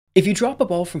If you drop a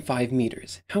ball from 5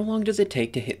 meters, how long does it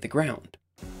take to hit the ground?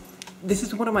 This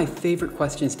is one of my favorite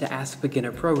questions to ask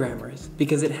beginner programmers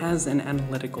because it has an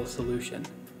analytical solution.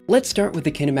 Let's start with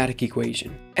the kinematic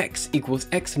equation. X equals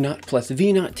x naught plus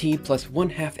v naught t plus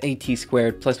 1/2 at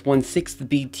squared plus 1/6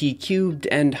 bt cubed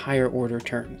and higher order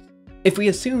terms. If we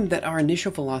assume that our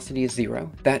initial velocity is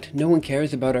 0, that no one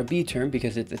cares about our b term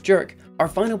because it's a jerk, our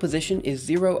final position is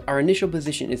 0, our initial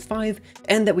position is 5,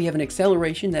 and that we have an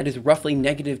acceleration that is roughly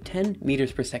negative 10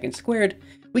 meters per second squared,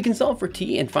 we can solve for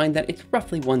t and find that it's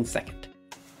roughly 1 second.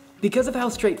 Because of how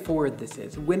straightforward this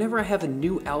is, whenever I have a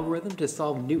new algorithm to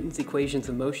solve Newton's equations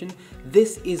of motion,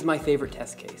 this is my favorite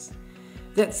test case.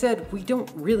 That said, we don't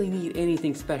really need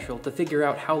anything special to figure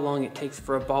out how long it takes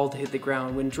for a ball to hit the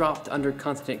ground when dropped under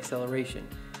constant acceleration.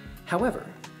 However,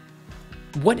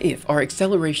 what if our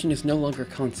acceleration is no longer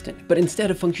constant, but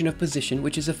instead a function of position,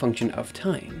 which is a function of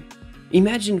time?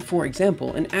 Imagine, for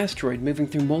example, an asteroid moving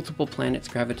through multiple planets'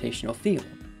 gravitational field.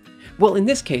 Well, in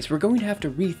this case, we're going to have to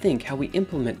rethink how we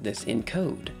implement this in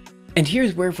code. And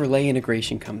here's where Verlet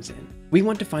Integration comes in. We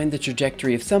want to find the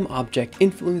trajectory of some object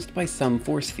influenced by some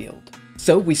force field.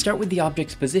 So we start with the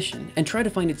object's position and try to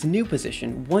find its new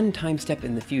position one time step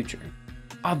in the future.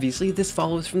 Obviously, this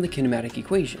follows from the kinematic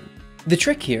equation. The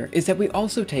trick here is that we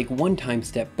also take one time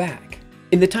step back.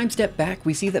 In the time step back,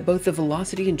 we see that both the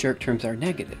velocity and jerk terms are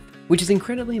negative, which is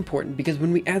incredibly important because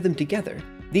when we add them together,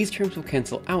 these terms will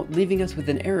cancel out, leaving us with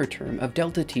an error term of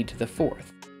delta t to the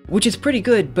 4th. Which is pretty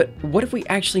good, but what if we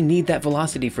actually need that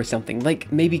velocity for something,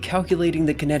 like maybe calculating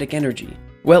the kinetic energy?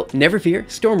 Well, never fear,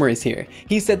 Stormer is here.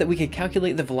 He said that we could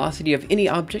calculate the velocity of any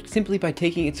object simply by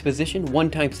taking its position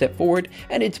one time step forward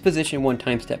and its position one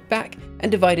time step back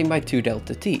and dividing by 2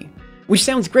 delta t. Which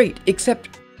sounds great,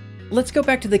 except let's go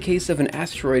back to the case of an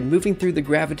asteroid moving through the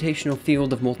gravitational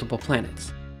field of multiple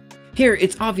planets. Here,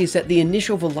 it's obvious that the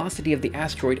initial velocity of the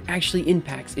asteroid actually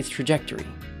impacts its trajectory.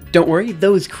 Don't worry,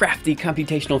 those crafty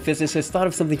computational physicists thought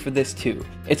of something for this too.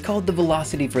 It's called the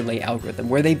velocity Verlet algorithm,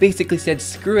 where they basically said,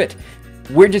 screw it,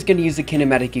 we're just going to use the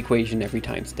kinematic equation every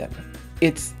time step.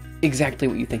 It's exactly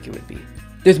what you think it would be.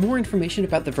 There's more information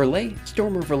about the Verlet,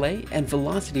 Stormer Verlet, and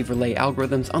Velocity Verlet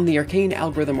algorithms on the Arcane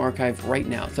Algorithm Archive right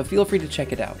now, so feel free to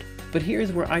check it out. But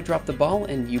here's where I drop the ball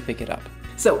and you pick it up.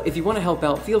 So if you want to help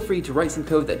out, feel free to write some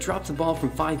code that drops a ball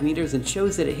from 5 meters and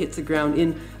shows that it hits the ground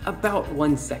in about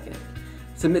 1 second.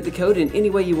 Submit the code in any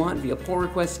way you want via pull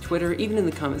request, Twitter, even in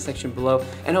the comment section below,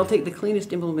 and I'll take the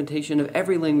cleanest implementation of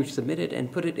every language submitted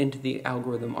and put it into the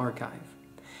algorithm archive.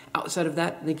 Outside of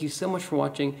that, thank you so much for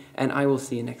watching, and I will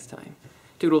see you next time.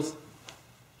 Toodles!